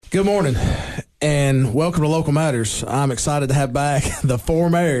Good morning, and welcome to Local Matters. I'm excited to have back the four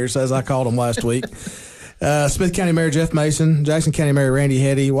mayors, as I called them last week. Smith County Mayor Jeff Mason, Jackson County Mayor Randy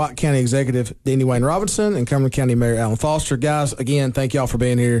Hetty, White County Executive Deanie Wayne Robinson, and Cumberland County Mayor Alan Foster. Guys, again, thank y'all for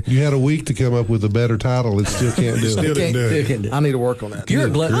being here. You had a week to come up with a better title and still can't do it. Still didn't do it. I need to work on that. You're a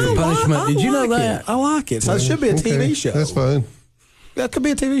glutton for punishment. Did you know that? I like it. So it should be a TV show. That's fine. That could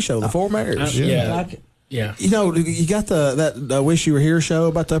be a TV show, The Four Mayors. Yeah. I like it. Yeah. You know, you got that I Wish You Were Here show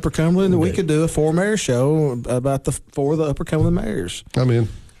about the Upper Cumberland. We could do a four mayor show about the Upper Cumberland mayors. I'm in.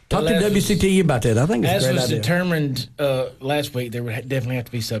 Talk to WCTU about that. I think it's As a great was idea. determined last week, there would definitely have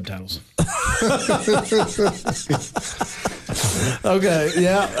to be subtitles. Okay,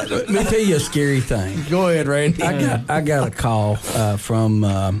 yeah. Let me tell you a scary thing. Go ahead, Randy. I got a call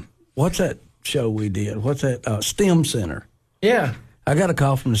from what's that show we did? What's that? STEM Center. Yeah. I got a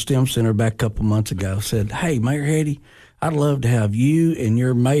call from the STEM Center back a couple months ago. Said, "Hey, Mayor Hetty, I'd love to have you and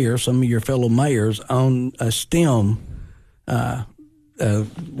your mayor, some of your fellow mayors, on a STEM,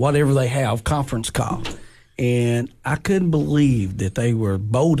 whatever they have, conference call." And I couldn't believe that they were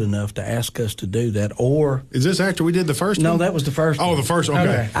bold enough to ask us to do that. Or Is this after we did the first no, one? that was the first. Oh, one. the first one.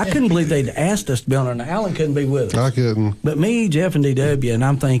 Okay. I couldn't believe they'd asked us to be on there. Now, Alan couldn't be with us. I couldn't. But me, Jeff, and DW, and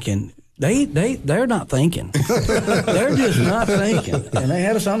I'm thinking, they're not thinking. They're just not thinking. And they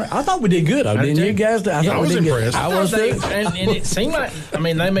had us on there. I thought we did good. Didn't you guys? I thought I was we did impressed. Good. I was they, too. and it seemed like, I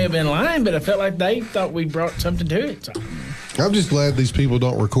mean, they may have been lying, but I felt like they thought we brought something to it. So. I'm just glad these people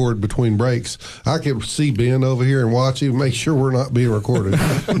don't record between breaks. I can see Ben over here and watch him, make sure we're not being recorded,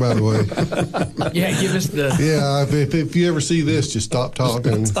 by the way. Yeah, give us the. Yeah, if you ever see this, just stop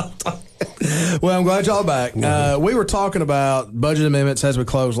talking. Well, I'm glad y'all back. We were talking about budget amendments as we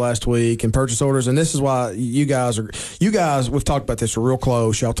closed last week and purchase orders, and this is why you guys, we've talked about this, are real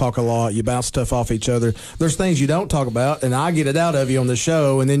close. Y'all talk a lot. You bounce stuff off each other. There's things you don't talk about, and I get it out of you on the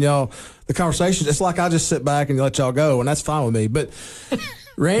show, and then the conversation, it's like I just sit back and let y'all go, and that's fine with me. But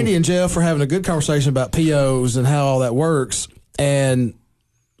Randy and Jeff are having a good conversation about POs and how all that works. And,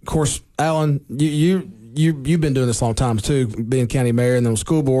 of course, Alan, You've been doing this a long time, too, being county mayor and then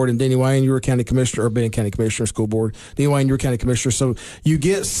school board. And Deanie Wayne, you were county commissioner, or being county commissioner, school board. Deanie Wayne, you were county commissioner. So you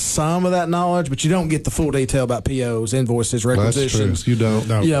get some of that knowledge, but you don't get the full detail about POs, invoices, requisitions. That's true. You don't.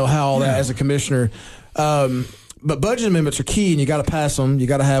 No. You know, how all that as a commissioner. But budget amendments are key, and you got to pass them. You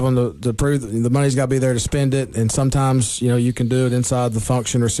got to have them to prove the money's got to be there to spend it. And sometimes, you can do it inside the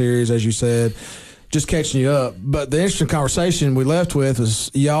function or series, as you said, just catching you up. But the interesting conversation we left with was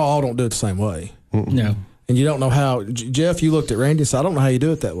y'all all don't do it the same way. No. And you don't know how. Jeff, you looked at Randy and said, I don't know how you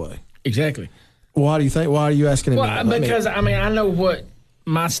do it that way. Exactly. Why do you think? Why are you asking him? Well, because, I know what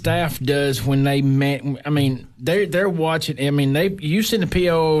my staff does when they they're watching. You send a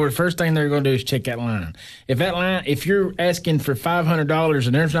PO over, the first thing they're going to do is check that line. If you're asking for $500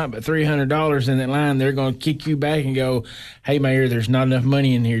 and there's not but $300 in that line, they're going to kick you back and go, "Hey, Mayor, there's not enough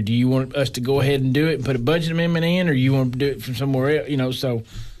money in here. Do you want us to go ahead and do it and put a budget amendment in, or you want to do it from somewhere else?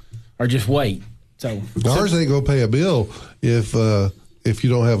 Or just wait." So ours ain't gonna pay a bill if you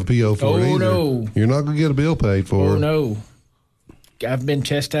don't have a PO for it either. No. You're not gonna get a bill paid for it. Oh no. I've been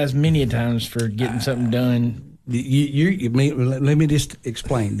chastised many a times for getting something done. Let me just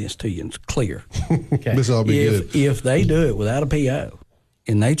explain this to you. It's clear. Okay. This all be good. If they do it without a PO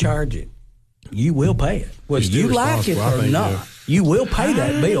and they charge it, you will pay it. Whether you like it or not, you will pay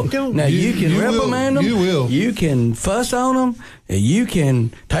that bill. Now, you can reprimand them. You will. You can fuss on them. You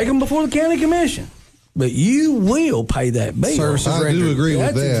can take them before the county commission. But you will pay that bill. Services I do agree with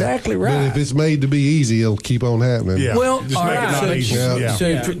that. That's exactly right. But if it's made to be easy, it'll keep on happening. Yeah. Well, Just all make it right. not easy.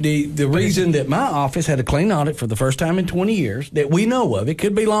 So the reason that my office had a clean audit for the first time in 20 years that we know of, it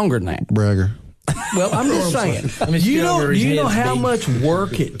could be longer than that. Bragger. Well, I'm just saying. You know how much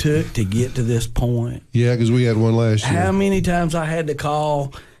work it took to get to this point? Yeah, because we had one last year. How many times I had to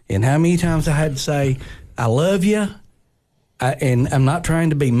call and how many times I had to say, "I love you, and I'm not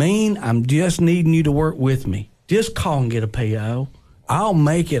trying to be mean. I'm just needing you to work with me. Just call and get a PO. I'll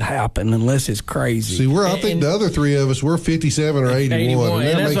make it happen unless it's crazy." See, I think the other three of us, we're 57 or 81,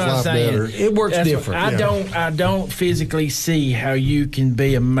 and that makes life better. It works different. I don't physically see how you can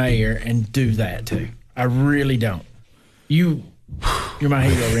be a mayor and do that too. I really don't. You're my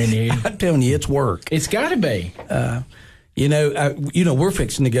hero, Randy. I'm telling you, it's work. It's got to be. We're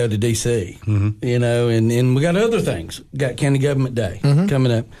fixing to go to D.C., and we got other things. Got County Government Day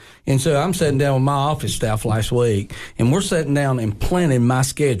coming up. And so I'm sitting down with my office staff last week, and we're sitting down and planning my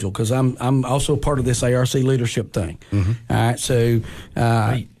schedule because I'm also part of this ARC leadership thing. All right, so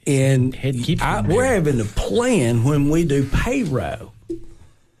we're having to plan when we do payroll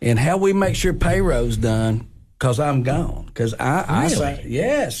and how we make sure payroll's done because I'm gone. Because I say,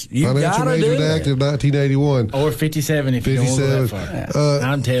 yes, you Financial got to do Management that. Act of 1981. Or 57 if you don't go that far.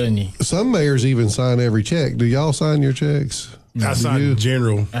 I'm telling you. Some mayors even sign every check. Do y'all sign your checks? I signed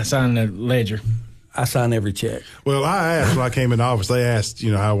general. I signed the ledger. I sign every check. Well, I asked when I came in the office, they asked,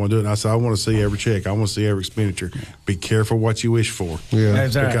 how I want to do it. And I said, I want to see every check. I want to see every expenditure. Be careful what you wish for. Yeah.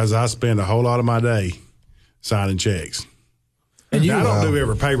 That's right. Because I spend a whole lot of my day signing checks. And Now, I don't do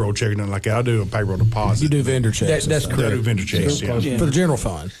every payroll check or nothing like that. I do a payroll deposit. You do vendor checks. That's I do correct. vendor checks, yeah. For the general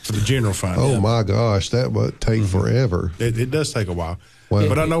fund. For the general fund. Oh, my gosh. That would take forever. It does take a while. Well-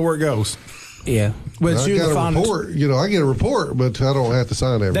 But I know where it goes. Yeah. But it's I you got the a finance. report. I get a report, but I don't have to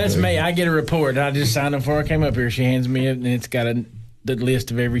sign everything. That's me. I get a report. I just signed it before I came up here. She hands me it, and it's got the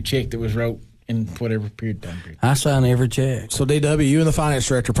list of every check that was wrote in whatever period time period. I sign every check. So DW, you and the finance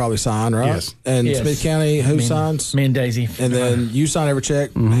director probably sign, right? Yes. And Yes. Smith County, who signs? Me and Daisy. And then you sign every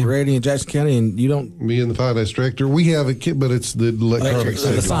check, Randy and Jackson County, and you don't. Me and the finance director. We have a kit, but it's the electronic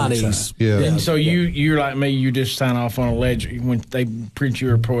The signature. signees. Yeah. And so you're like me. You just sign off on a ledger when they print you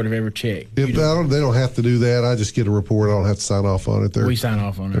a report of every check. If they don't have to do that, I just get a report. I don't have to sign off on it. We sign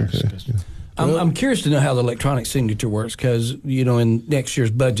off on ours. I'm curious to know how the electronic signature works because, in next year's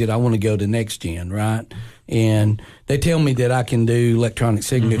budget, I want to go to Next Gen, right? And they tell me that I can do electronic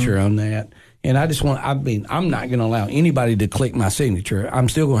signature on that. And I just I'm not going to allow anybody to click my signature. I'm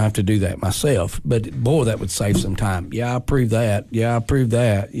still going to have to do that myself. But, boy, that would save some time. Yeah, I approve that. Yeah, I approve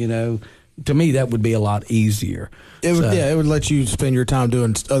that. To me, that would be a lot easier. It would let you spend your time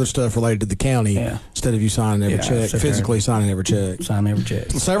doing other stuff related to the county instead of you signing every check, sit there. physically signing every check. Sign every check.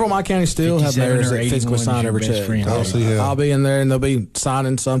 Several of my counties still have 57 mayors or that physically 81 sign is your every best check. friend. I'll see how. I'll be in there and they'll be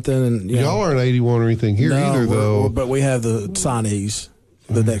signing something, and Y'all aren't 81 or anything here either, though. But we have the signees,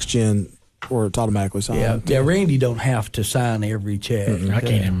 the Next Gen, where it's automatically signed. Yeah, Randy don't have to sign every check. I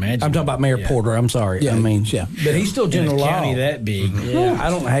can't imagine. I'm talking about Mayor Porter. I'm sorry. Yeah, yeah. But he's still in general a law. county that big. Yeah, I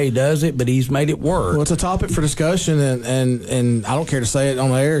don't know how he does it, but he's made it work. Well, it's a topic for discussion, and I don't care to say it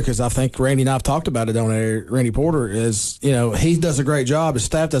on the air because I think Randy and I have talked about it on air. Randy Porter is, he does a great job. His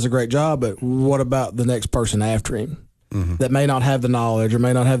staff does a great job, but what about the next person after him? That may not have the knowledge or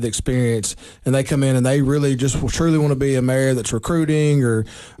may not have the experience, and they come in and they really just truly want to be a mayor that's recruiting or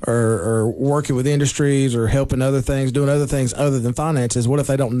working with industries or helping other things, doing other things other than finances. What if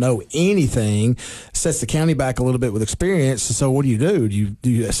they don't know anything? Sets the county back a little bit with experience. So what do? Do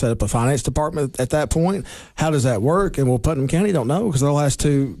you set up a finance department at that point? How does that work? And Putnam County don't know because the last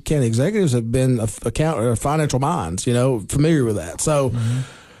two county executives have been financial minds, familiar with that. So.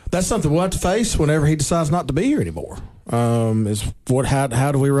 That's something we'll have to face whenever he decides not to be here anymore. How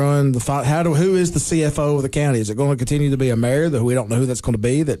do we run who is the CFO of the county? Is it going to continue to be a mayor that we don't know who that's going to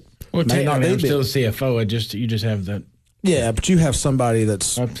be? That may not I'm be. still a CFO. You just have the But you have somebody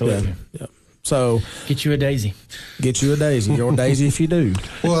that's absolutely. Yeah. So Get you a Daisy. Or Daisy if you do.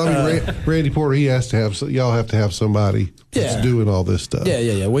 Well, Randy Porter, y'all have to have somebody that's doing all this stuff.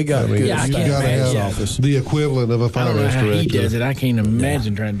 Yeah. We got. I Yeah, I you can't got to imagine. have the equivalent of a I don't know finance how director. he does it. I can't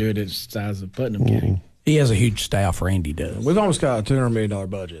imagine trying to do it at the size of Putnam County. He has a huge staff, Randy does. We've almost got a $200 million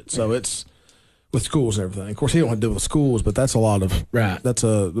budget, so it's with schools and everything. Of course, he don't want to do with schools, but that's a lot of That's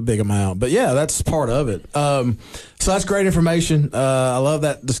a big amount. But yeah, that's part of it. So that's great information. I love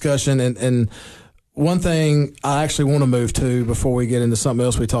that discussion. And one thing I actually want to move to before we get into something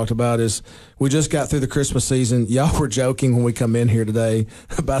else we talked about is we just got through the Christmas season. Y'all were joking when we come in here today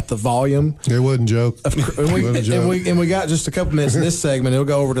about the volume. It wasn't a joke. And we got just a couple minutes in this segment. It'll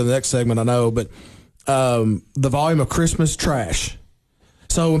go over to the next segment, I know, but the volume of Christmas trash.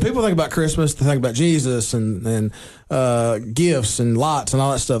 So when people think about Christmas, they think about Jesus and gifts and lots and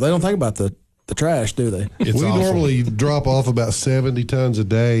all that stuff. They don't think about the trash, do they? We normally drop off about 70 tons a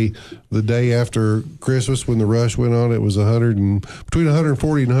day. The day after Christmas, when the rush went on, it was between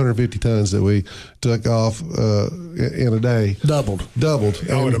 140 and 150 tons that we took off in a day. Doubled.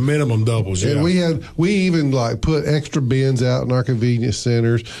 Oh, at a minimum doubles, yeah. And we even put extra bins out in our convenience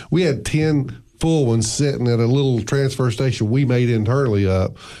centers. We had 10 full ones sitting at a little transfer station we made internally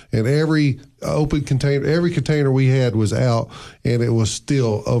up, and every container we had was out, and it was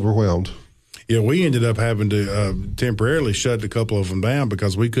still overwhelmed. Yeah, we ended up having to temporarily shut a couple of them down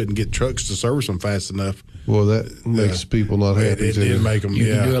because we couldn't get trucks to service them fast enough. Well, that makes people not happy. It did make them. You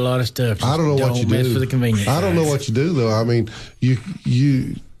can do a lot of stuff. Just I don't know what you mess do for the convenience. I don't know what you do though. I mean,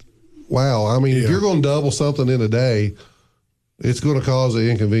 wow. I mean, if you're going to double something in a day, it's going to cause an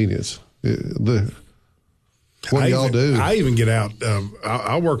inconvenience. What do y'all do? I even get out.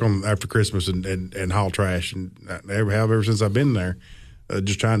 I work on after Christmas and haul trash, and ever since I've been there,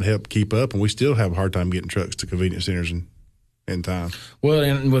 just trying to help keep up, and we still have a hard time getting trucks to convenience centers in time. Well,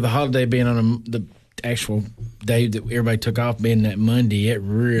 and with the holiday being on the actual day that everybody took off being that Monday, it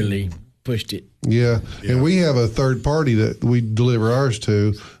really pushed it. Yeah. And we have a third party that we deliver ours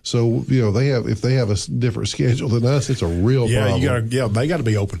to. So, if they have a different schedule than us, it's a real problem. They got to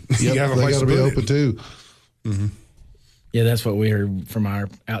be open. They got to be open too. Mm-hmm. Yeah, that's what we heard from our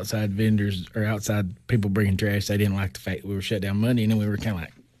outside vendors or outside people bringing trash. They didn't like the fact that we were shut down Monday, and then we were kind of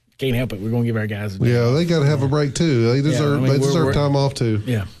like, can't help it. We're going to give our guys a day. Yeah, they got to have a break too. They deserve time off too.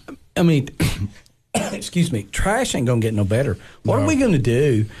 Yeah. I mean, excuse me, trash ain't going to get no better. What are we going to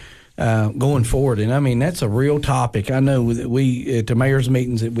do going forward? And I mean, that's a real topic. I know that we, at the mayor's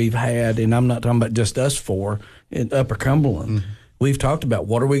meetings that we've had, and I'm not talking about just us four in Upper Cumberland, we've talked about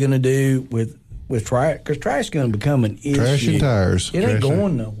what are we going to do with trash, because trash is going to become an issue. Trash and tires. It ain't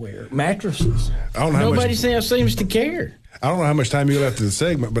going nowhere. Mattresses. Nobody seems to care. I don't know how much time you left in the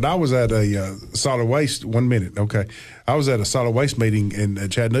segment, but I was at a solid waste 1 minute. Okay. I was at a solid waste meeting in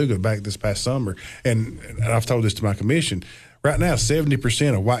Chattanooga back this past summer, and I've told this to my commission. Right now,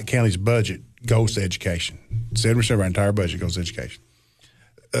 70% of White County's budget goes to education. 70% of our entire budget goes to education.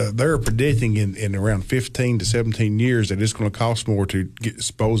 They're predicting in around 15 to 17 years that it's going to cost more to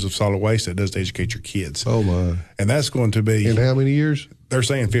dispose of solid waste than it does to educate your kids. Oh, my. And that's going to be... In how many years? They're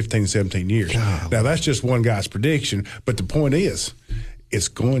saying 15 to 17 years. God. Now, that's just one guy's prediction, but the point is, it's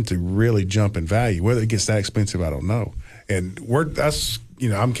going to really jump in value. Whether it gets that expensive, I don't know. And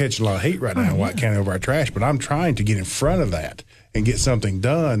I'm catching a lot of heat right now in White County over our trash, but I'm trying to get in front of that and get something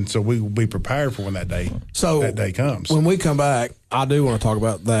done so we will be prepared for when that day comes. When we come back, I do want to talk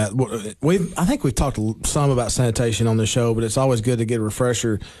about that. I think we've talked some about sanitation on the show, but it's always good to get a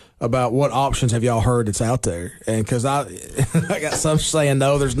refresher about what options have y'all heard that's out there. And because I got some saying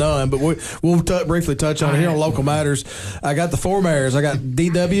no, there's none, but we'll briefly touch on it here on Local Matters. I got the four mayors. I got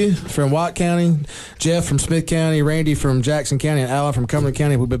DW from White County, Jeff from Smith County, Randy from Jackson County, and Alan from Cumberland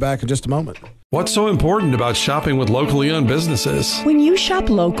County. We'll be back in just a moment. What's so important about shopping with locally owned businesses? When you shop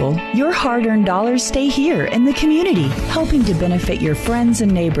local, your hard-earned dollars stay here in the community, helping to benefit your friends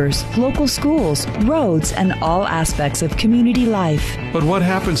and neighbors, local schools, roads, and all aspects of community life. But what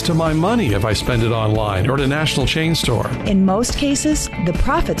happens to my money if I spend it online or at a national chain store? In most cases, the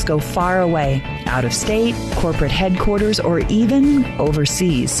profits go far away, out of state, corporate headquarters, or even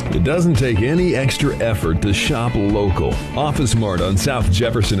overseas. It doesn't take any extra effort to shop local. Office Mart on South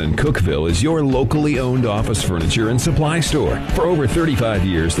Jefferson and Cookeville is your locally owned office furniture and supply store. For over 35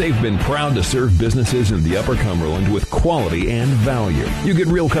 years, they've been proud to serve businesses in the Upper Cumberland with quality and value. You get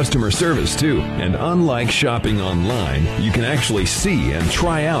real customer service too, and unlike shopping online, you can actually see and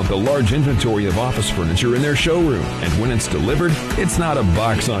try out the large inventory of office furniture in their showroom. And when it's delivered, it's not a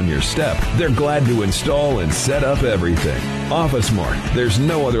box on your step. They're glad to install and set up everything. Office Mart. There's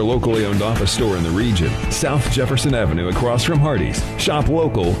no other locally owned office store in the region. South Jefferson Avenue across from Hardee's. Shop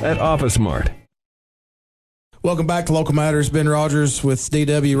local at Office Mart. Welcome back to Local Matters. Ben Rogers with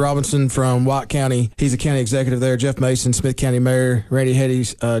D.W. Robinson from White County. He's a county executive there. Jeff Mason, Smith County Mayor. Randy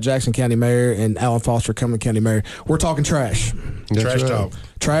Hedges, Jackson County Mayor. And Alan Foster, Cumberland County Mayor. We're talking trash. Trash talk.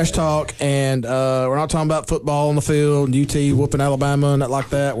 Trash talk, and we're not talking about football on the field, UT whooping Alabama and that like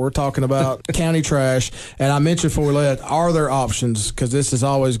that. We're talking about county trash. And I mentioned before we left, are there options? Because this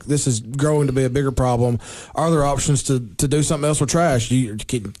is growing to be a bigger problem. Are there options to do something else with trash?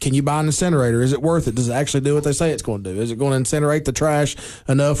 Can you buy an incinerator? Is it worth it? Does it actually do what they say it's going to do? Is it going to incinerate the trash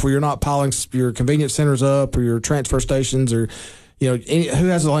enough where you're not piling your convenience centers up or your transfer stations or who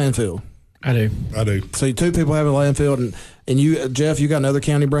has a landfill? I do. So two people have a landfill, and you, Jeff, you got another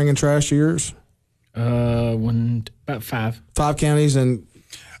county bringing trash to yours? About five. 5 counties, and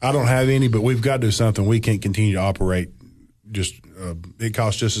I don't have any, but we've got to do something. We can't continue to operate. Just it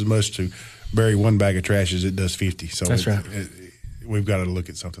costs just as much to bury one bag of trash as it does 50. So that's right. We've got to look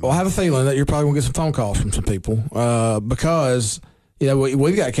at something. Well, I have a feeling that you're probably going to get some phone calls from some people because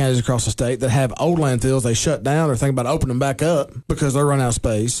we've got counties across the state that have old landfills. They shut down or think about opening them back up because they're running out of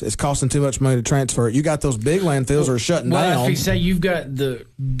space. It's costing too much money to transfer it. You got those big landfills that are shutting down. Well, if you say you've got the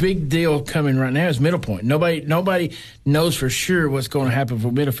big deal coming right now is Middle Point. Nobody knows for sure what's going to happen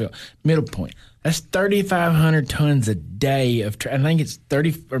for Middle Point. That's 3,500 tons a day of I think it's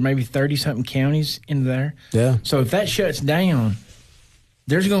 30 or maybe 30-something counties in there. Yeah. So if that shuts down,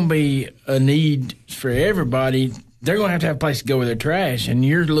 there's going to be a need for everybody. They're going to have a place to go with their trash, and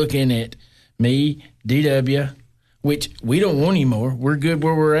you're looking at me, DW, which we don't want anymore. We're good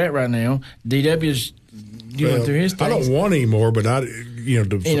where we're at right now. DW's doing through his things. I don't want any more, but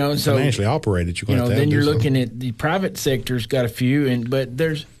financially operate it. Then you're looking at the private sector's got a few, but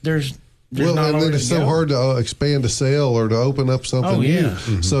there's Well, not and then nowhere it's to so go. hard to expand a sale or to open up something Oh, yeah.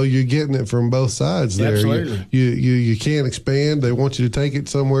 new. So you're getting it from both sides there. Absolutely. You can't expand. They want you to take it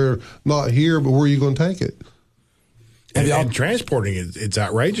somewhere, not here, but where are you going to take it? And transporting it, it's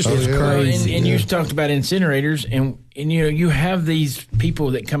outrageous. Oh, yeah. Crazy. And you talked about incinerators, and you know you have these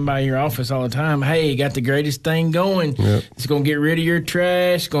people that come by your office all the time. Hey, got the greatest thing going. Yep. It's going to get rid of your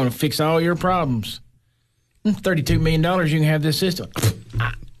trash. Going to fix all your problems. $32 million, you can have this system.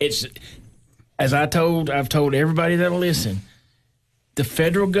 It's as I've told everybody that'll listen. The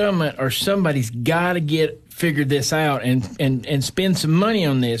federal government or somebody's got to figure this out and spend some money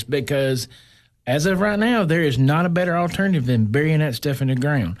on this, because as of right now, there is not a better alternative than burying that stuff in the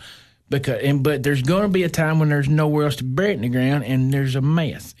ground. But there's going to be a time when there's nowhere else to bury it in the ground, and there's a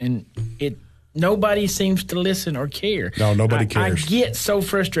mess, and nobody seems to listen or care. No, nobody cares. I get so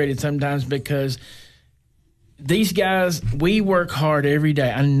frustrated sometimes because these guys, we work hard every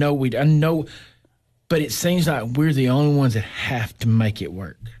day. I know, but it seems like we're the only ones that have to make it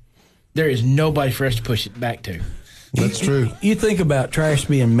work. There is nobody for us to push it back to. That's true. You think about trash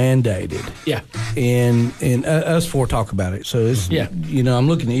being mandated. Yeah. And us four talk about it. So it's, I'm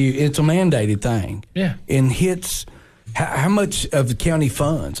looking at you. It's a mandated thing. Yeah. And hits how much of the county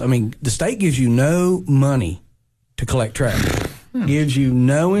funds? I mean, the state gives you no money to collect trash. Gives you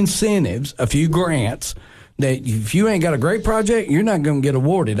no incentives, a few grants that if you ain't got a great project, you're not going to get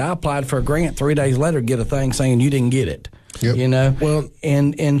awarded. I applied for a grant 3 days later, get a thing saying you didn't get it. Yep. You know? Well,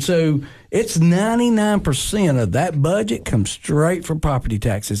 and so it's 99% of that budget comes straight from property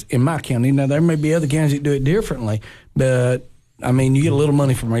taxes in my county. Now, there may be other counties that do it differently, but, I mean, you get a little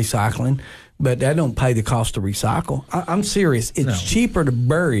money from recycling, but that don't pay the cost to recycle. I'm serious. It's cheaper to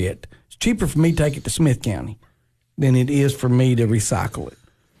bury it. It's cheaper for me to take it to Smith County than it is for me to recycle it.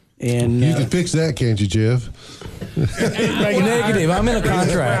 And You can fix that, can't you, Jeff? negative. I'm in a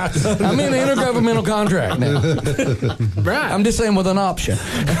contract. I'm in an intergovernmental contract now. Right. I'm just saying with an option.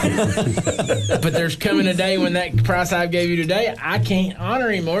 But there's coming a day when that price I gave you today, I can't honor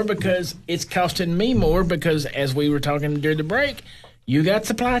anymore because it's costing me more, because as we were talking during the break, you got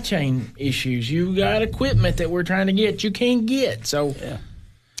supply chain issues. You got equipment that we're trying to get. You can't get. So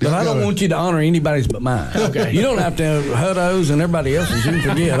But I don't want you to honor anybody's but mine. Okay. You don't have to have Hutto's and everybody else's. You can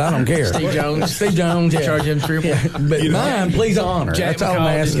forget. I don't care. Steve Jones. Steve Jones, yeah. Charge him triple. Yeah. But mine, please honor. Jack That's all I'm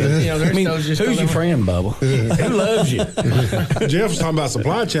McCall, asking. you know, there's I mean, those just who's your friend, Bubba? Who loves you? Jeff was talking about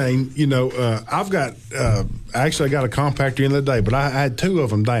supply chain. You know, I've got actually I got a compactor in the day, but I had two of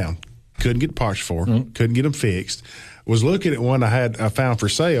them down. Couldn't get parts for. Couldn't get them fixed. Was looking at one I found for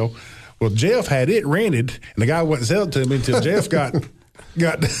sale. Well, Jeff had it rented, and the guy wouldn't sell it to me until Jeff got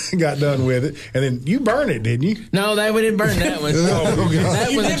done with it. And then you burned it, didn't you? No, we didn't burn that one. That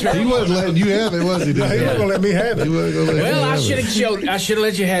was a He trouble. wasn't letting you have it, was he? No, he wasn't going to let me have it. Well, I should have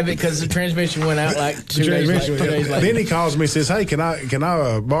let you have it because the transmission went out like 2 days later. Then he calls me and says, "Hey, can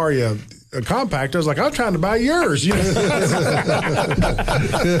I borrow you a compactor?" I was like, "I'm trying to buy yours." You know?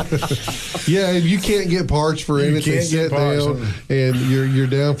 Yeah, you can't get parts for anything. can't get Sit parts. down, and you're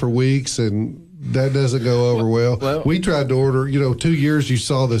down for weeks, and that doesn't go over well. We tried to order. 2 years you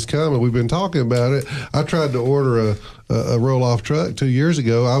saw this coming. We've been talking about it. I tried to order a roll-off truck 2 years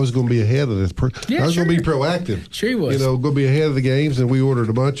ago. I was going to be ahead of this. I was going to be proactive. Sure he was. Going to be ahead of the games, and we ordered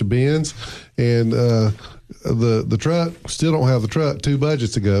a bunch of bins, and the truck still don't have the truck 2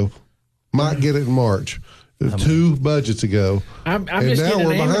 budgets ago. Might get it in March. 2 budgets ago. I'm and just now getting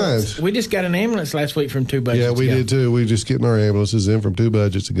we're an ambulance. behind. We just got an ambulance last week from 2 budgets Yeah, we ago. did too. We just getting our ambulances in from 2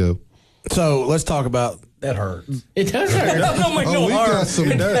 budgets ago. So let's talk about That hurts. It does hurt. Don't make no harm.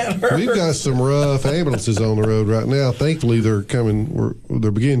 We've got some rough ambulances on the road right now. Thankfully, they're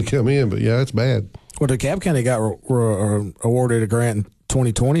beginning to come in, but yeah, it's bad. Well, DeKalb County got awarded a grant in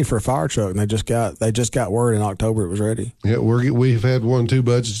 2020 for a fire truck, and they just got word in October it was ready. Yeah, we've had 1-2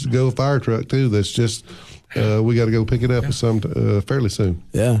 budgets to go fire truck too. That's just we got to go pick it up fairly soon.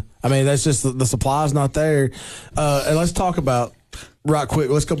 Yeah, I mean that's just the supply's not there. And let's talk about right quick.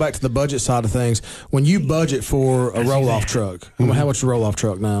 Let's go back to the budget side of things. When you budget for a roll-off truck, how much is a roll-off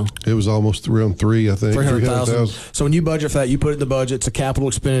truck now? It was almost around 3, I think. 300,000. So when you budget for that, you put it in the budget. It's a capital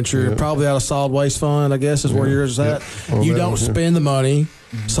expenditure, probably out of solid waste fund, I guess, is where yours is at. You don't spend the money,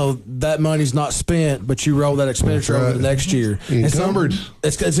 so that money's not spent, but you roll that expenditure over the next year. Encumbered.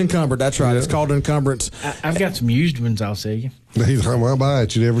 It's encumbered. That's right. It's called encumbrance. I've got some used ones I'll sell you. I'll buy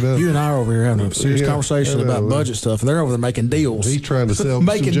it. You never know. You and I are over here having a serious conversation about budget stuff, and they're over there making deals. He's trying to sell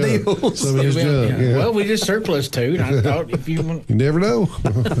Making some junk, deals. some of his junk. Yeah. Well, we just surplus 2, and I thought if you want. You never know.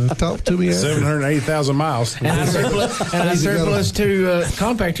 talk to me after. 780,000 miles. And I surplus two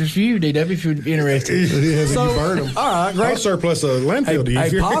compactors for you, DW, if you're interested. Yeah, So, you burn them. all right, I'll great. surplus a landfill to you.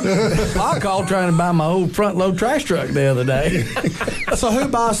 Hey, Pa called trying to buy my old front load trash truck the other day. So who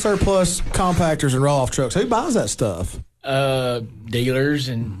buys surplus compactors and roll-off trucks? Who buys that stuff? Dealers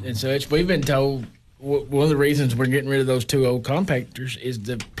and such. We've been told one of the reasons we're getting rid of those two old compactors is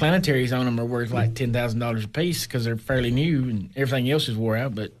the planetaries on them are worth like $10,000 a piece because they're fairly new and everything else is wore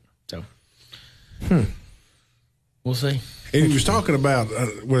out. But so we'll see. And he was talking about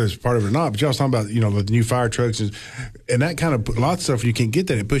whether it's part of it or not, but y'all was talking about the new fire trucks and that kind of a lot of stuff. You can't get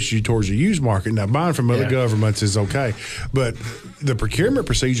that; it pushes you towards the used market. Now, buying from other governments is okay, but the procurement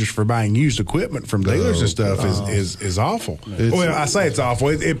procedures for buying used equipment from dealers and stuff is awful. Well, I say it's awful.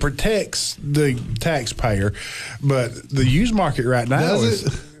 It protects the taxpayer, but the used market right now Does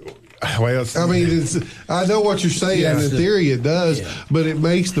is. Well, I mean, I know what you're saying. In theory, it does, but it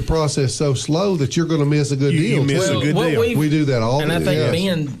makes the process so slow that you're going to miss a good deal. You miss a good deal. We do that all the time. And I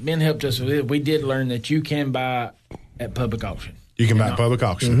think Ben helped us with it. We did learn that you can buy at public auction. You can buy at public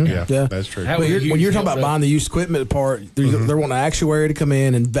auction. Yeah, that's true. When you're talking about buying the used equipment part, they're wanting an actuary to come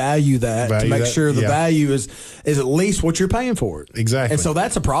in and value that to make sure the value is at least what you're paying for it. Exactly. And so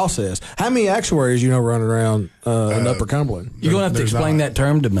that's a process. How many actuaries running around in Upper Cumberland? You're going to have to explain that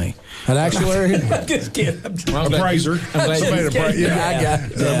term to me. An actuary? I'm just kidding. Appraiser. I'm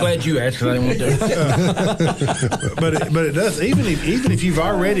glad you asked because I didn't want to. but it does. Even if you've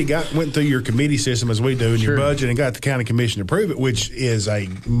already went through your committee system as we do in your budget and got the county commission to approve it, which is a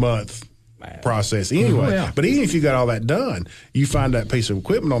month process anyway. But even if you got all that done, you find that piece of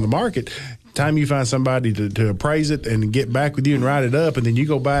equipment on the market. Time you find somebody to appraise it and get back with you and write it up, and then you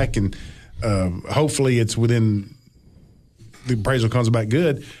go back and hopefully it's within the appraisal comes back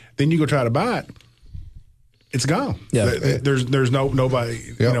good. Then you go try to buy it. It's gone. Yeah, there's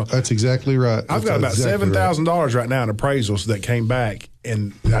nobody. That's exactly right. I've got about $7,000 right now in appraisals that came back,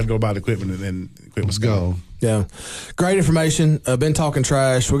 and I'd go buy the equipment, and then the equipment's gone. Yeah. Great information. Been talking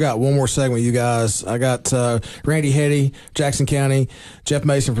trash. We got one more segment, you guys. I got Randy Hetty, Jackson County, Jeff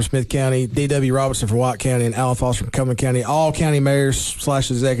Mason from Smith County, D.W. Robertson from White County, and Alan Foster from Cumberland County. All county mayors /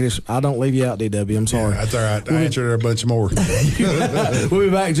 executives. I don't leave you out, D.W. I'm sorry. Yeah, that's all right. I answered a bunch more. We'll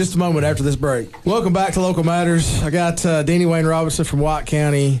be back in just a moment after this break. Welcome back to Local Matters. I got Deanie Wayne Robinson from White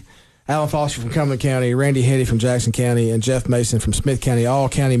County, Alan Foster from Cumberland County, Randy Hetty from Jackson County, and Jeff Mason from Smith County, all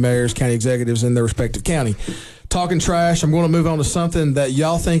county mayors, county executives in their respective county. Talking trash, I'm going to move on to something that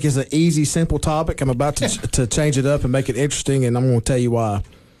y'all think is an easy, simple topic. I'm about to change it up and make it interesting, and I'm going to tell you why.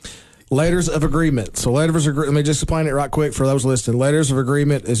 Letters of agreement. So let me just explain it right quick for those listening. Letters of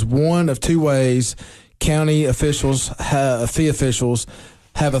agreement is one of two ways county officials, fee officials,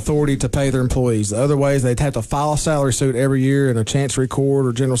 have authority to pay their employees. The other way is they'd have to file a salary suit every year in a chancery court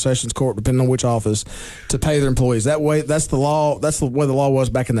or general sessions court, depending on which office, to pay their employees. That way, that's the law. That's the way the law was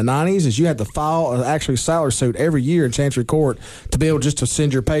back in the 90s. Is you had to file an actual salary suit every year in chancery court to be able just to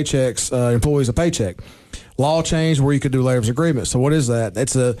send your paychecks, employees a paycheck. Law changed where you could do letters of agreement. So what is that?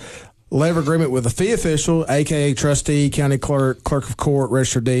 It's a letter of agreement with a fee official, aka trustee, county clerk, clerk of court,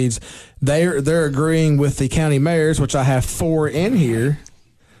 register of deeds. They're agreeing with the county mayors, which I have four in here.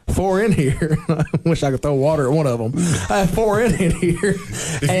 I wish I could throw water at one of them. I have four in here.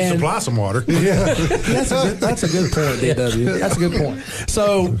 If you supply some water. Yeah. That's a good point, DW. That's a good point.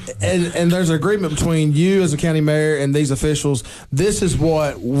 So, and there's an agreement between you as a county mayor and these officials. This is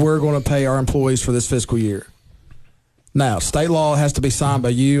what we're going to pay our employees for this fiscal year. Now, state law has to be signed by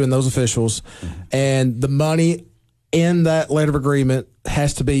you and those officials, and the money in that letter of agreement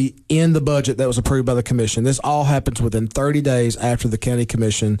has to be in the budget that was approved by the commission. This all happens within 30 days after the county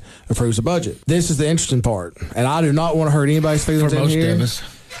commission approves a budget. This is the interesting part, and I do not want to hurt anybody's feelings in here. For most of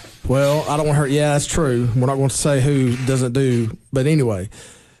us. Well, I don't want to hurt. Yeah, that's true. We're not going to say who doesn't do, but anyway,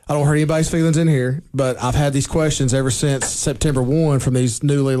 I don't hurt anybody's feelings in here. But I've had these questions ever since September 1 from these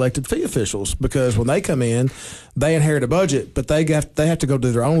newly elected fee officials, because when they come in, they inherit a budget, but they have to go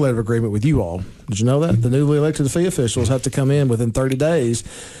do their own letter of agreement with you all. Did you know that? The newly elected fee officials have to come in within 30 days.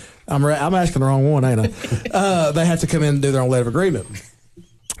 I'm asking the wrong one, ain't I? They have to come in and do their own letter of agreement.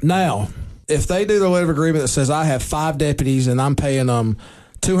 Now, if they do their letter of agreement that says I have 5 deputies and I'm paying them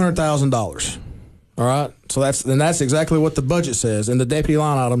 $200,000, all right? So that's exactly what the budget says in the deputy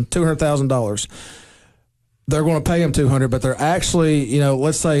line item, $200,000. They're going to pay them $200,000, but they're actually,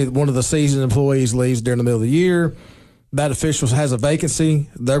 let's say one of the seasoned employees leaves during the middle of the year. That official has a vacancy.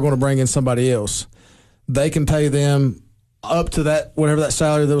 They're going to bring in somebody else. They can pay them up to that, whatever that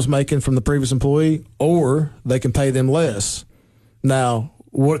salary that was making from the previous employee, or they can pay them less. Now,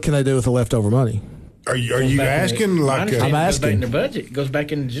 what can they do with the leftover money? Are you asking like? I'm It goes back in asking. the budget. It goes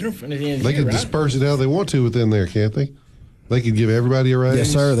back in the general fund at the end of the They year, can right? disperse it how they want to within there, can't they? They could give everybody a raise. Yes,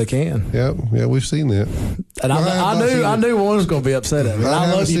 sir, they can. Yeah, we've seen that. And I knew one was going to be upset at me. And I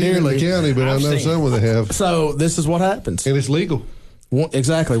haven't love you seen it in dearly. the county, but I've I know seen it. some of them have, So this is what happens. and it's legal.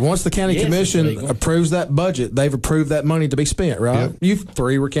 Exactly. Once the county Yes, it's commission legal. approves that budget, they've approved that money to be spent, right? Yep. You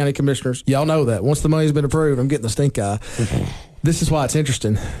three were county commissioners. Y'all know that. Once the money's been approved, I'm getting the stink eye. This is why it's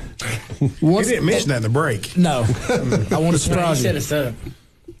interesting. You didn't mention that in the break. No. I want to He surprise set you. us up.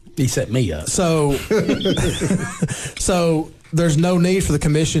 He set me up. So, so there's no need for the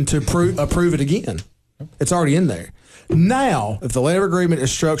commission to approve it again. It's already in there. Now, if the letter of agreement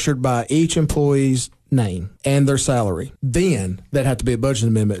is structured by each employee's name and their salary, then that'd have to be a budget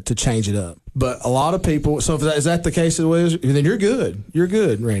amendment to change it up. But a lot of people, so if is that the case it was, then you're good. You're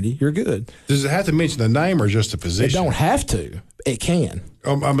good, Randy. You're good. Does it have to mention the name or just the It position? don't have to. It can.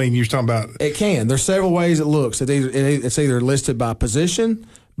 I mean, you're talking about. It can. There's several ways it looks. It's either listed by position,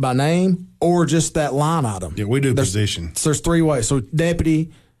 by name, or just that line item. Yeah, we do There's- position. So there's three ways. So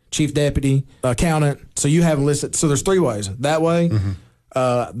deputy, chief deputy, accountant. So you have them listed. So there's three ways. That way,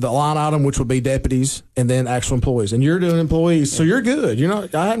 the line item, which would be deputies, and then actual employees. And you're doing employees, so you're good. You're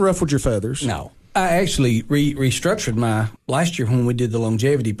not. I hadn't ruffled your feathers. No. I actually restructured my last year when we did the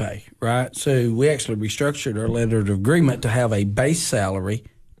longevity pay, right? So we actually restructured our letter of agreement to have a base salary,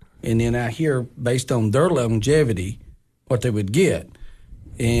 and then out here, based on their longevity, what they would get.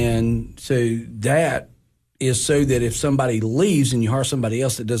 And so that is so that if somebody leaves and you hire somebody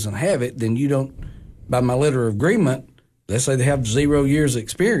else that doesn't have it, then you don't, by my letter of agreement, let's say they have 0 years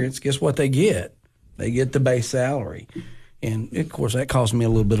experience, guess what they get? They get the base salary. And, of course, that caused me a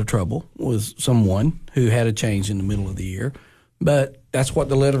little bit of trouble with someone who had a change in the middle of the year. But that's what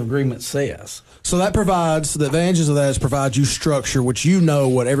the letter of agreement says. So that provides the advantages of that is provides you structure, which you know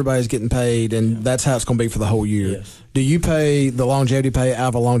what everybody's getting paid, and that's how it's going to be for the whole year. Yes. Do you pay the longevity pay out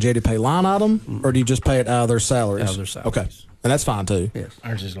of a longevity pay line item, or do you just pay it out of their salaries? Out of their salaries. Okay, and that's fine too. Yes.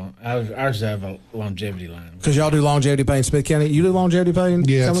 Ours have a longevity line. Because y'all do longevity pay in Smith County. You do longevity pay in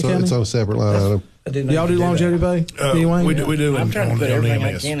Yeah, Cumberland County? it's on a separate line item. I didn't know Y'all you do did longevity pay? Anyway? We do. I'm trying to put on everything I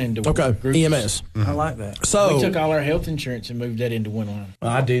EMS. can into Okay, groups. EMS. that. I like that. So, We took all our health insurance and moved that into one line.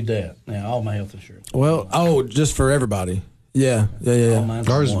 Well, I did that. Now, all my health insurance. just for everybody. Yeah. All mine's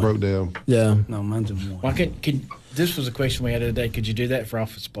in Ours is one. broke down. Yeah. No, mine's in one. Why could this was a question we had the other day? Could you do that for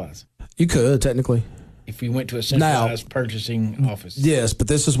office supplies You could, technically. if we went to a centralized purchasing office? Yes, but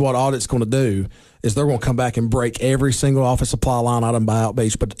this is what audit's going to do is they're going to come back and break every single office supply line item by out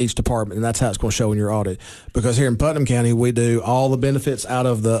each department, and that's how it's going to show in your audit. Because here in Putnam County, we do all the benefits out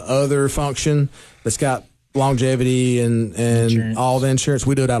of the other function that's got longevity and Insurance. all the insurance.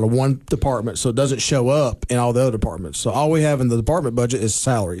 We do it out of one department, so it doesn't show up in all the other departments. So all we have in the department budget is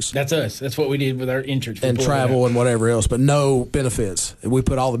salaries That's us. That's what we did with our insurance. We and pulled it travel out. and whatever else, but no benefits. If we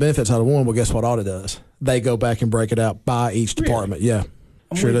put all the benefits out of one, well, guess what audit does? They go back and break it out by each department. Yeah,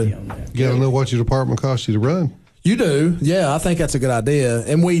 I'm sure with do. you on that. You got to know what your department costs you to run. You do, yeah. I think that's a good idea,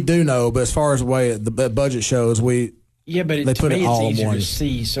 and we do know. But as far as the way the budget shows, Yeah, but They to put it me, all in it's easier one. to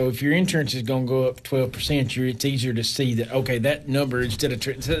see. So if your insurance is going to go up 12%, it's easier to see that, okay, that number, instead of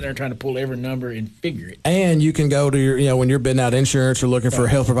sitting there trying to pull every number and figure it. and you can go to your, when you're bidding out insurance or looking for a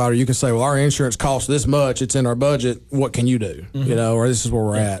health provider, you can say, well, our insurance costs this much. It's in our budget. What can you do? Or this is where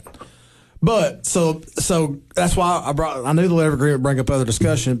we're at. But so that's why I knew the letter of agreement would bring up other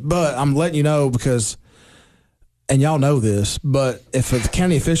discussion, but I'm letting you know because. And y'all know this, but if a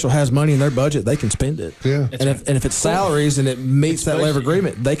county official has money in their budget, they can spend it. Yeah. And if it's salaries and it meets that letter of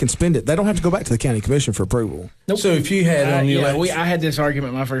agreement, they can spend it. They don't have to go back to the county commission for approval. So if you had on your I had this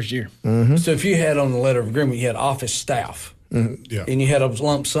argument my first year. so if you had on the letter of agreement, you had office staff, Yeah. and you had a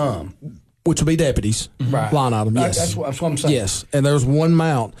lump sum, Which would be deputies. Right. Line item, yes. That's what I'm saying. Yes. And there's one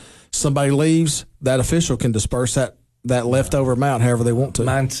amount. Somebody leaves, that official can disperse that leftover amount however they want to.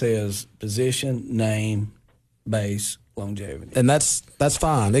 Mine says position, name, base, longevity. And that's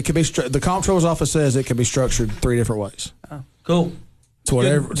fine. It can be the comptroller's office says it can be structured 3 different ways. Cool. To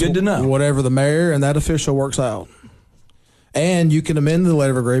whatever, Good to know. Whatever the mayor and that official works out. And you can amend the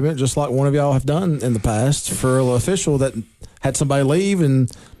letter of agreement just like one of y'all have done in the past for an official that had somebody leave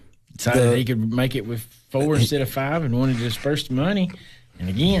and Decided he could make it with 4 instead of 5 and wanted to disperse the money. And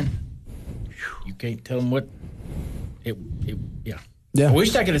again, you can't tell them what yeah. Yeah. I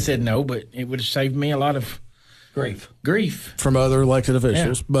wish I could have said no, but it would have saved me a lot of grief. from other elected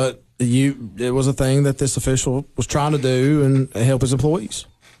officials. Yeah. But it was a thing that this official was trying to do and help his employees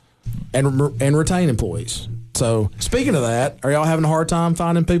and retain employees. So speaking of that, are y'all having a hard time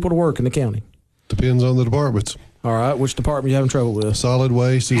finding people to work in the county? Depends on the departments. All right, which department you having trouble with? Solid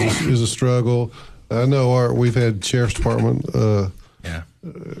waste is a struggle. I know we've had sheriff's department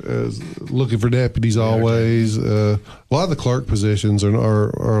looking for deputies always. A lot of the clerk positions are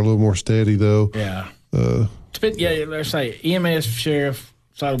a little more steady though. Yeah. Let's say EMS, sheriff,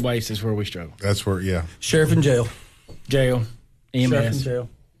 solid waste is where we struggle. That's where, Sheriff and jail. Jail, EMS. Sheriff and jail.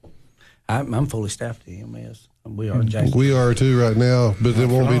 I'm fully staffed at EMS. We are, Jackson. We are too right now, but it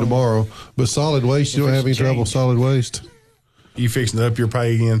won't be tomorrow. But solid waste, you don't have any trouble with solid waste? You fixing to up your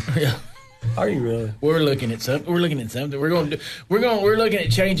pay again? Yeah. Are you really? We're looking at something. We're looking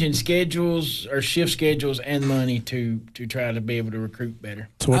at changing schedules or shift schedules and money to try to be able to recruit better.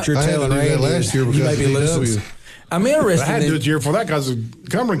 So what you're I telling had to do that Randy last year is because you may be of losing. DW. I'm interested. I had to do it the year before that because of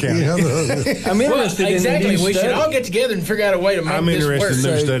Cumberland County. I'm interested in exactly. the new We should study. all get together and figure out a way to make I'm this interested work. in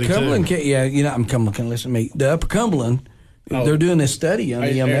their study Cumberland, too. I'm Cumberland. Can listen to me. The Upper Cumberland, they're doing this study on Are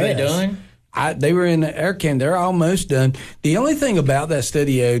EMS. they done? They were in the air can. They're almost done. The only thing about that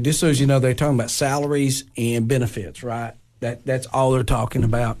study, just so as you know, they're talking about salaries and benefits, right? That's all they're talking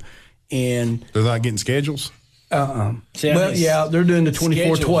about. And They're not getting schedules? they're doing the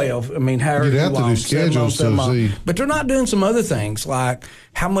 24/12. I mean, however You'd have to long, do 7 months, schedules 7 to months. see. But they're not doing some other things like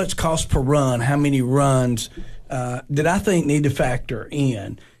how much cost per run, how many runs that I think need to factor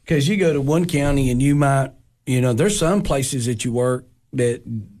in. Because you go to one county and you might, there's some places that you work that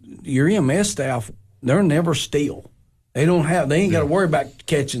your EMS staff, they're never still. They ain't got to worry about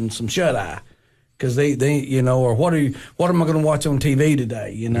catching some shut eye. Because they or what am I going to watch on TV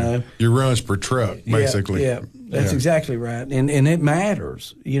today? Your runs per truck, basically. Yeah, that's exactly right, and it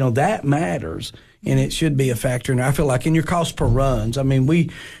matters. That matters, and it should be a factor. And I feel like in your cost per runs, I mean, we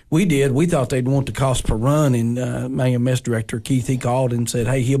thought they'd want the cost per run, and my EMS director Keith, he called and said,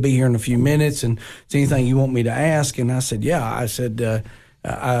 "Hey, he'll be here in a few minutes, and is there anything you want me to ask?" And I said, "Yeah." I said,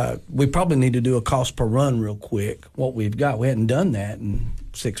 "We probably need to do a cost per run real quick. What we've got, we hadn't done that in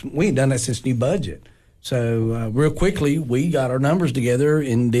 6. We ain't done that since new budget. So real quickly, we got our numbers together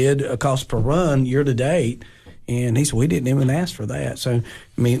and did a cost per run year to date." And he said, "We didn't even ask for that." So,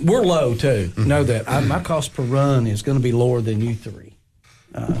 I mean, we're low too. Know that. My cost per run is going to be lower than you three.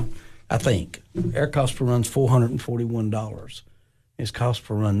 I think. Our cost per run is $441. His cost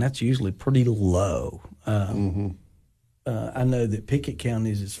per run, that's usually pretty low. I know that Pickett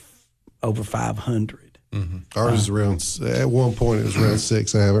County's is over 500. Ours is around, at one point it was around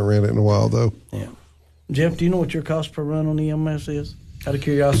 6. I haven't ran it in a while though. Yeah. Jeff, do you know what your cost per run on EMS is? Out of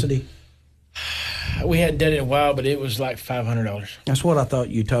curiosity. We hadn't done it in a while, but it was like $500. That's what I thought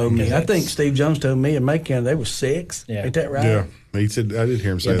you told me. I think Steve Jones told me in Macon they were 6. Yeah. Ain't that right? Yeah. He said, I did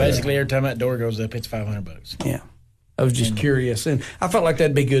hear him say that. Basically, every time that door goes up, it's $500. Yeah. I was just curious, and I felt like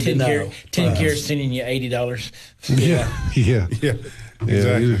that'd be good to know. 10 cares sending you $80. Yeah.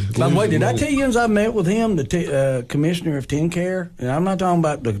 Exactly. By the way, did I tell you as I met with him, the commissioner of TennCare? And I'm not talking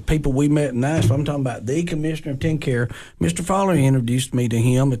about the people we met in Nashville. I'm talking about the commissioner of TennCare. Mr. Fowler introduced me to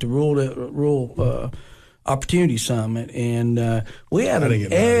him at the Rural Opportunity Summit, and we had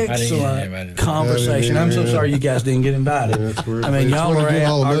an excellent conversation. I'm so sorry you guys didn't get invited. I mean, y'all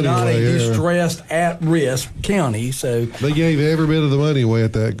are not a distressed, at-risk county, so they gave every bit of the money away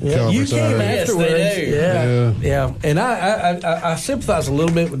at that conference. you came afterwards. Yes, they do. Yeah. And I sympathize a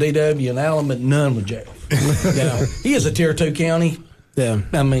little bit with DW and Allen, but none with Jeff. He is a Tier 2 county. Yeah.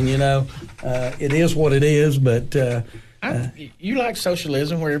 I mean, it is what it is, but you like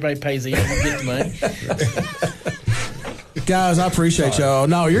socialism where everybody pays in and get the money. Guys, I appreciate y'all.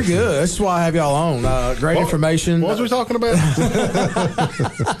 No, you're good. That's why I have y'all on. Great information. What was we talking about?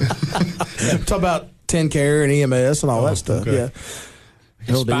 Talk about TennCare and EMS and all that stuff. okay.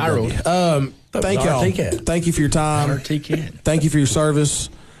 Yeah. Spiraled. Thank y'all. RTCAT. Thank you for your time. RTCAT. Thank you for your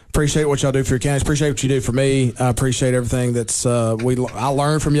service. Appreciate what y'all do for your counties. Appreciate what you do for me. I appreciate everything that's I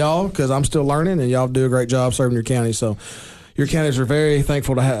learn from y'all because I'm still learning, and y'all do a great job serving your county. So your counties are very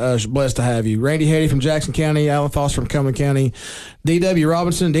thankful to blessed to have you. Randy Hattie from Jackson County, Alan Foster from Cumberland County, D.W.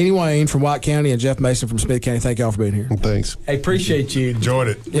 Robinson, Deanie Wayne from White County, and Jeff Mason from Smith County. Thank y'all for being here. Thanks. I appreciate you. Enjoyed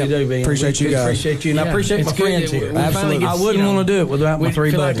it. We do, man. Appreciate you guys. Appreciate you, and I appreciate my it's good friends that here. we finally get I to, wouldn't want to do it without my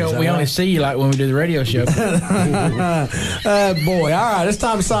three feel buddies. like we only see you like when we do the radio show. Boy, all right, it's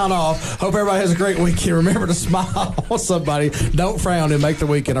time to sign off. Hope everybody has a great weekend. Remember to smile on somebody. Don't frown and make the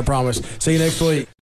weekend, I promise. See you next week.